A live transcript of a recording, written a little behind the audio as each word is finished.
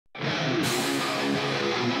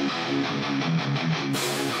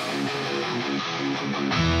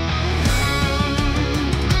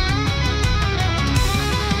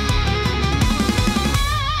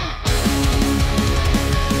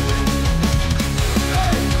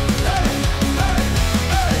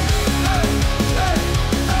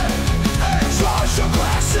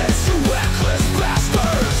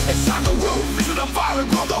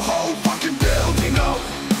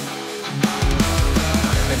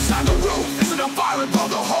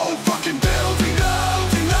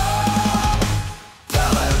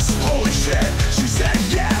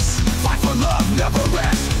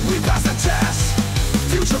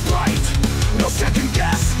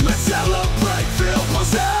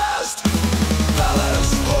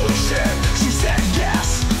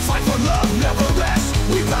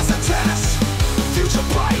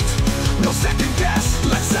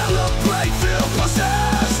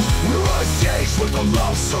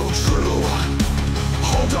true.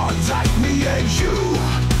 Hold on tight, me and you.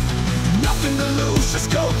 Nothing to lose, just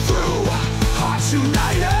go through. Hearts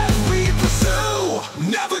united, we pursue.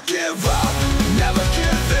 Never give up, never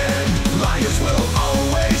give in. Lions will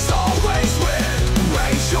always, always win.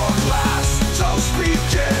 Raise your glass, toast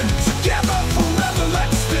begin. Together forever,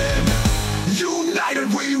 let's spin. United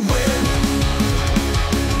we win.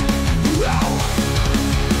 Wow.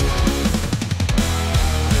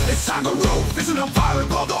 It's time to roof isn't on fire,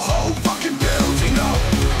 blow the whole fucking building up.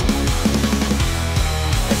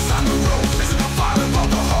 It's time to roof isn't on fire, blow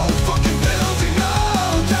the whole fucking building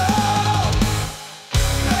up.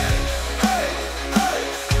 Hey, hey, hey,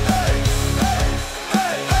 hey, hey,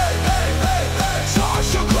 hey, hey, hey, hey, hey. Charge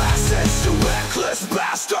your glasses, you reckless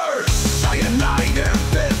bastards. Cyanide and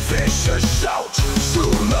bit vicious shout.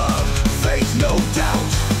 True love, faith, no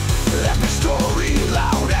doubt. Epic story,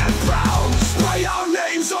 loud and proud. Spray our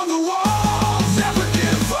names on the walls. Never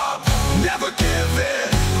give up, never give in.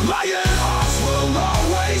 Lion hearts will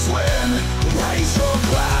always win. Raise your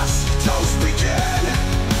glass, toast begin.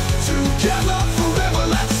 Together forever,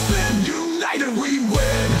 let's spin. United we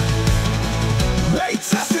win. They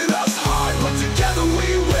tested us hard, but together we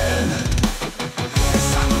win. It's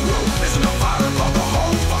time to roof isn't on fire, blow the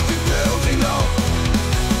whole fucking building up.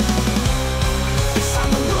 It's time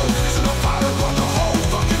to roof isn't on fire, blow the whole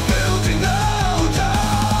fucking building up.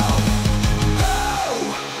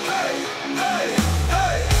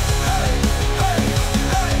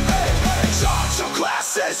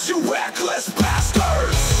 Says you reckless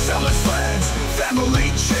bastards. Selling friends,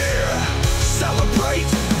 family cheer. Celebrate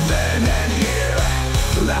then and here.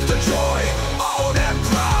 Laughter, joy, old and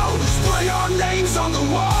proud. Spray our names on the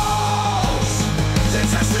walls. They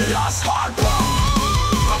tested us hard,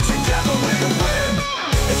 but together we can win.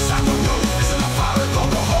 It's time to roof isn't on fire,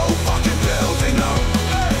 blow the whole fucking building up.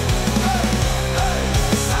 Hey, hey, hey.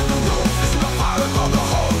 It's time to roof isn't on fire, blow the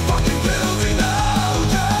whole fucking building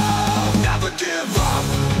up. Never give up,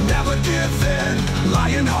 never give in.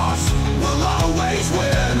 Lion hearts will always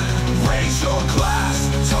win. Raise your glass,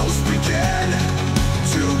 toast begin.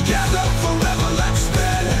 Together forever, let's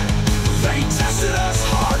spin. They tested us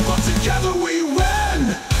hard, but together we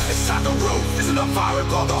win. It's time the roof isn't on fire,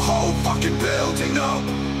 blow the whole fucking building up.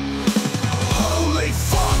 Holy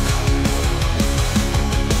fuck.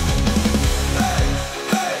 Hey,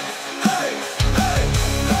 hey, hey, hey,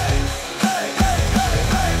 hey, hey, hey, hey,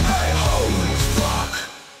 hey, hey. Holy fuck.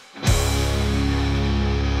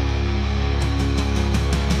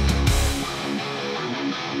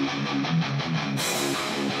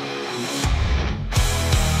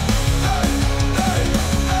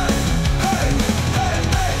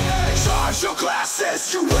 Charge your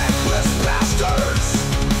glasses, you reckless bastards.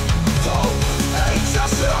 Oh, hey,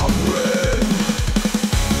 just a win.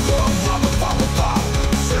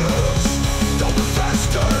 Don't be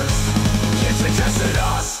fasters. Kids, they tested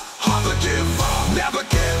us. Never give up, never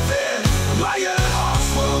give in. Lion hearts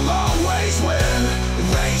will always win.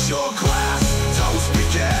 Raise your glass, toast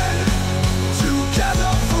begin.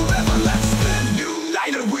 Together forever, let's spin.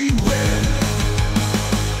 United we win.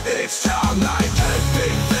 It's time night and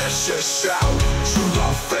big vicious shout. True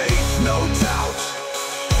love, faith, no doubt.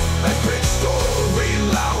 Epic story,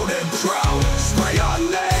 loud and proud. Spray our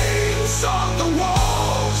names on the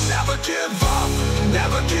walls. Never give up,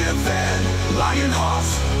 never give in. Lion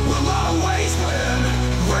hearts will always win.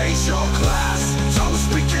 Raise your glass, toast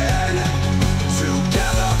begin.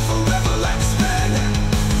 Together forever, let's spin.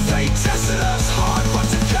 They tested us hard, but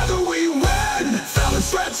together we win.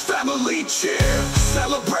 Felons, friends, family cheer.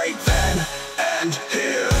 Celebrate then and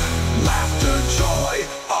here. Laughter, joy,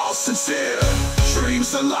 all sincere.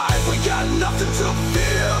 Dreams alive, we got nothing to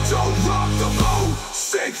fear. Don't rock the boat,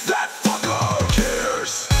 sink that fucker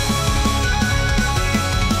cares.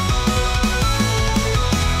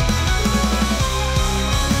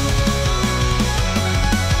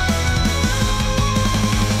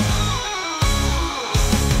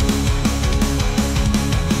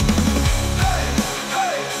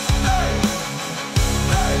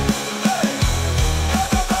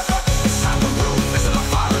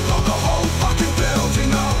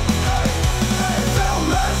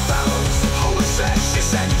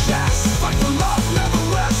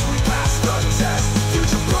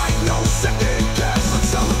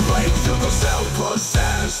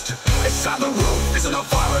 Inside the roof isn't on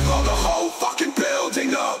fire and blow the whole fucking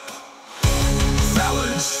building up.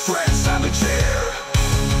 Felons, friends, family cheer.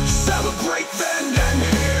 Celebrate then and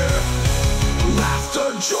here.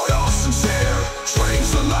 Laughter, joy.